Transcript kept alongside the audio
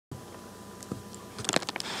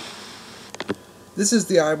This is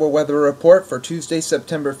the Iowa Weather Report for Tuesday,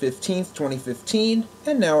 September 15th, 2015,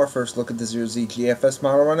 and now our first look at the 0Z GFS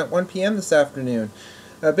Model Run at 1 p.m. this afternoon.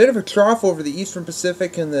 A bit of a trough over the eastern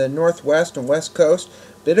Pacific and the northwest and west coast,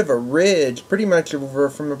 bit of a ridge pretty much over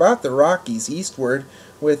from about the Rockies eastward,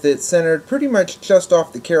 with it centered pretty much just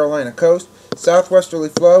off the Carolina coast. Southwesterly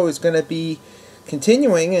flow is going to be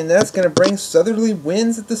continuing, and that's going to bring southerly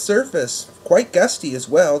winds at the surface. Quite gusty as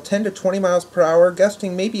well, 10 to 20 miles per hour,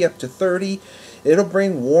 gusting maybe up to 30. It'll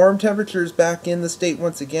bring warm temperatures back in the state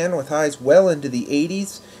once again, with highs well into the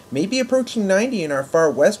 80s, maybe approaching 90 in our far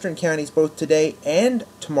western counties both today and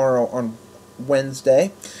tomorrow on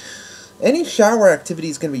Wednesday. Any shower activity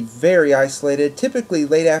is going to be very isolated, typically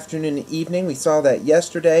late afternoon and evening. We saw that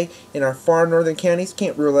yesterday in our far northern counties.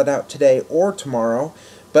 Can't rule it out today or tomorrow,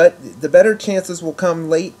 but the better chances will come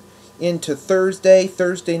late into Thursday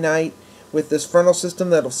night, with this frontal system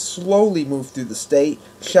that'll slowly move through the state.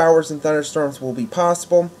 Showers and thunderstorms will be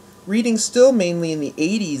possible. Readings still mainly in the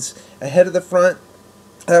 80s ahead of the front.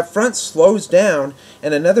 Front slows down,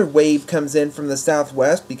 and another wave comes in from the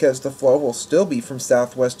southwest because the flow will still be from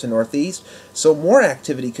southwest to northeast. So more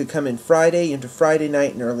activity could come in Friday into Friday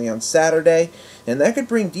night and early on Saturday, and that could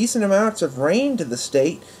bring decent amounts of rain to the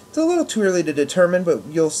state. It's a little too early to determine, but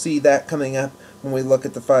you'll see that coming up when we look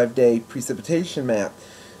at the 5-day precipitation map.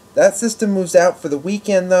 That system moves out for the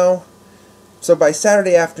weekend though, so by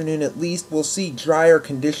Saturday afternoon at least we'll see drier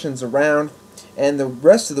conditions around, and the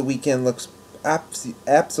rest of the weekend looks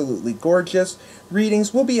absolutely gorgeous.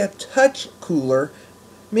 Readings will be a touch cooler,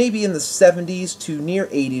 maybe in the 70s to near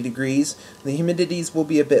 80 degrees. The humidities will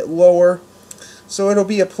be a bit lower, so it'll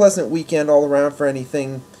be a pleasant weekend all around for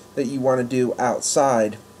anything that you want to do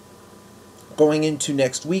outside. Going into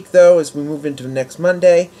next week though, as we move into next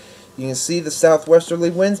Monday, you can see the southwesterly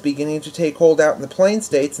winds beginning to take hold out in the plain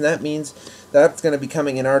states, and that means that's going to be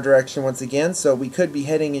coming in our direction once again, so we could be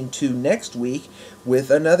heading into next week with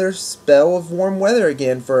another spell of warm weather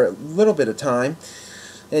again for a little bit of time.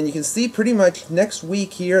 And you can see pretty much next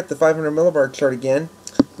week here at the 500 millibar chart again,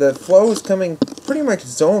 the flow is coming pretty much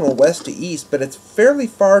zonal west to east, but it's fairly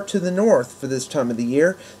far to the north for this time of the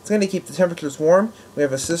year. It's going to keep the temperatures warm. We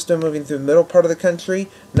have a system moving through the middle part of the country,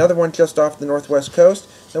 another one just off the northwest coast.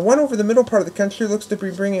 The one over the middle part of the country looks to be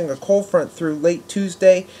bringing a cold front through late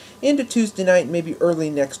Tuesday into Tuesday night, maybe early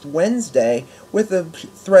next Wednesday, with a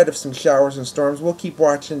threat of some showers and storms. We'll keep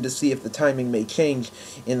watching to see if the timing may change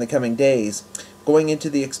in the coming days. Going into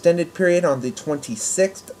the extended period on the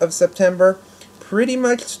 26th of September, pretty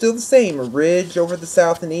much still the same. A ridge over the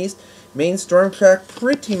south and east, main storm track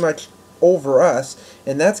pretty much over us,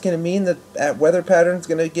 and that's going to mean that weather pattern is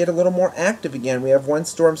going to get a little more active again. We have one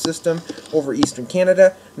storm system over eastern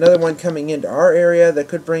Canada, another one coming into our area that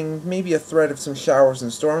could bring maybe a threat of some showers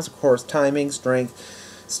and storms. Of course, timing,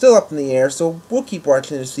 strength, still up in the air, so we'll keep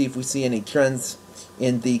watching to see if we see any trends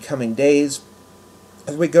in the coming days.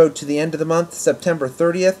 As we go to the end of the month, September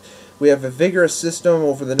 30th, we have a vigorous system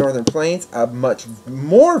over the northern plains, a much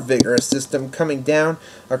more vigorous system coming down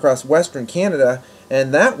across western Canada,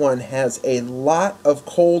 and that one has a lot of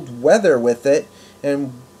cold weather with it,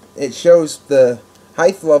 and it shows the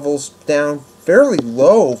height levels down fairly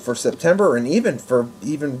low for September and even for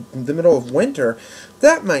the middle of winter.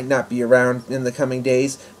 That might not be around in the coming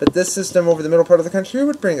days, but this system over the middle part of the country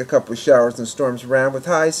would bring a couple of showers and storms around, with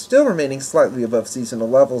highs still remaining slightly above seasonal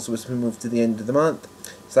levels as we move to the end of the month.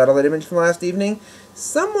 Satellite image from last evening,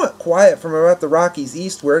 somewhat quiet from about the Rockies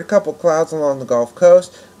eastward, a couple clouds along the Gulf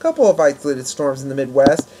Coast, a couple of isolated storms in the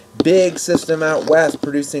Midwest, big system out west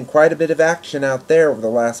producing quite a bit of action out there over the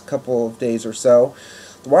last couple of days or so.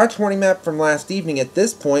 The watch warning map from last evening at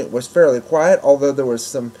this point was fairly quiet, although there was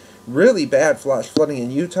some really bad flash flooding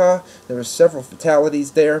in Utah. There were several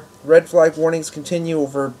fatalities there. Red flag warnings continue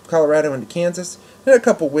over Colorado into Kansas, and a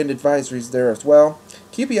couple wind advisories there as well.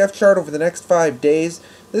 QPF chart over the next 5 days.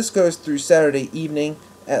 This goes through Saturday evening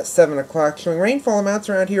at 7 o'clock, showing rainfall amounts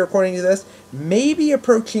around here, according to this, maybe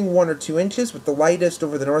approaching 1 or 2 inches, with the lightest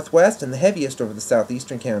over the northwest and the heaviest over the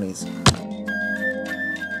southeastern counties.